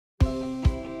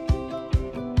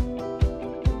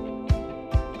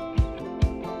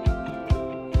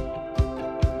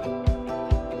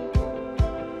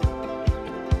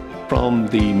From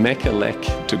the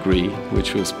Mech-Elec degree,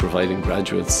 which was providing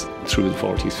graduates through the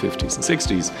 40s, 50s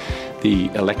and 60s, the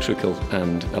electrical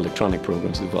and electronic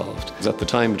programs evolved. At the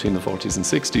time, between the 40s and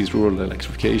 60s, rural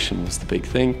electrification was the big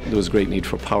thing. There was a great need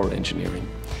for power engineering.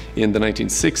 In the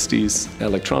 1960s,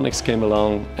 electronics came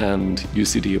along and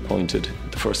UCD appointed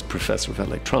the first professor of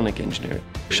electronic engineering.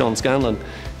 Sean Scanlon,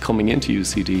 coming into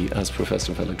UCD as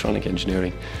professor of electronic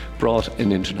engineering, brought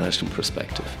an international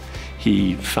perspective.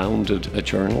 He founded a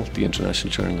journal, the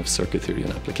International Journal of Circuit Theory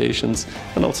and Applications,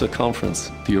 and also a conference,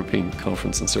 the European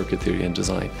Conference on Circuit Theory and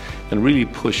Design, and really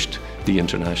pushed the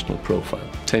international profile.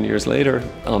 10 years later,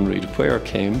 Henri Dupuyer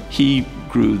came. He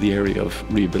grew the area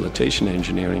of rehabilitation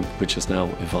engineering, which has now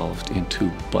evolved into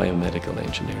biomedical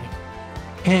engineering.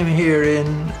 Came here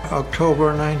in October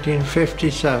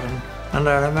 1957, and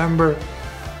I remember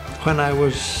when I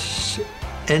was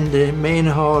in the main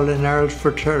hall in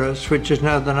Earlsford Terrace, which is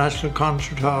now the National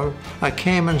Concert Hall. I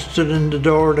came and stood in the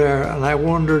door there and I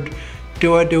wondered,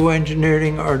 do I do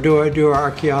engineering or do I do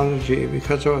archaeology?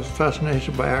 Because I was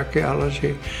fascinated by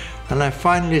archaeology. And I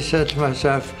finally said to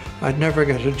myself, I'd never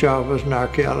get a job as an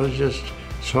archaeologist,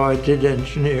 so I did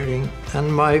engineering.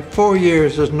 And my 4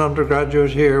 years as an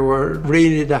undergraduate here were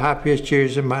really the happiest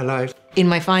years of my life. In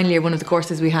my final year, one of the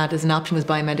courses we had as an option was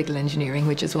biomedical engineering,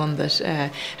 which is one that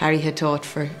Harry had taught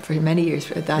for many years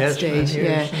at that stage.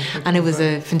 Yeah. And it was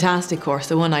a fantastic course,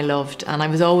 the one I loved. And I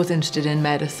was always interested in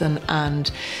medicine and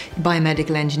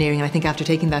biomedical engineering. And I think after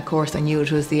taking that course, I knew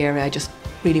it was the area I just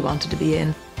really wanted to be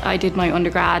in. I did my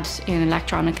undergrad in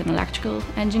electronic and electrical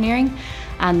engineering,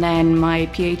 and then my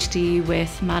PhD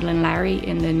with Madeline Lowry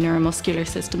in the neuromuscular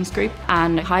systems group.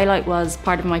 And the highlight was,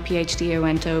 part of my PhD, I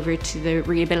went over to the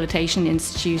Rehabilitation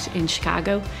Institute in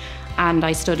Chicago, and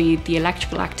I studied the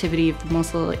electrical activity of the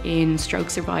muscle in stroke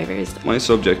survivors. My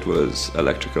subject was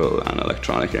electrical and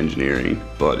electronic engineering,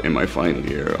 but in my final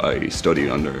year I studied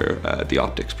under the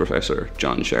optics professor,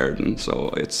 John Sheridan, so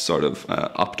it's sort of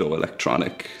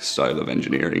optoelectronic style of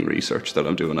engineering research that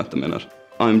I'm doing at the minute.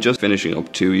 I'm just finishing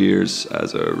up 2 years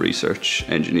as a research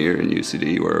engineer in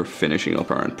UCD. We're finishing up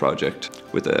our project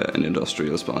with an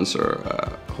industrial sponsor,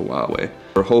 Huawei.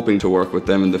 We're hoping to work with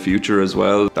them in the future as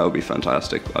well. That would be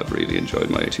fantastic. I've really enjoyed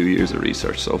my 2 years of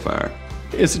research so far.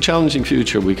 It's a challenging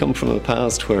future. We come from a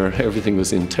past where everything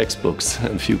was in textbooks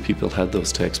and few people had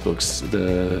those textbooks.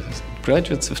 The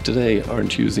graduates of today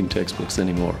aren't using textbooks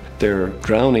anymore. They're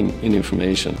drowning in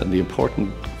information, and the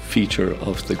important feature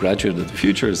of the graduate of the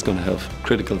future is going to have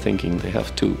critical thinking. They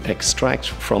have to extract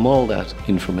from all that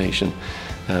information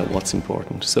what's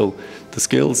important. So the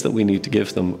skills that we need to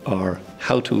give them are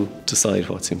how to decide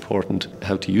what's important,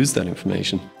 how to use that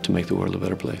information to make the world a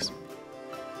better place.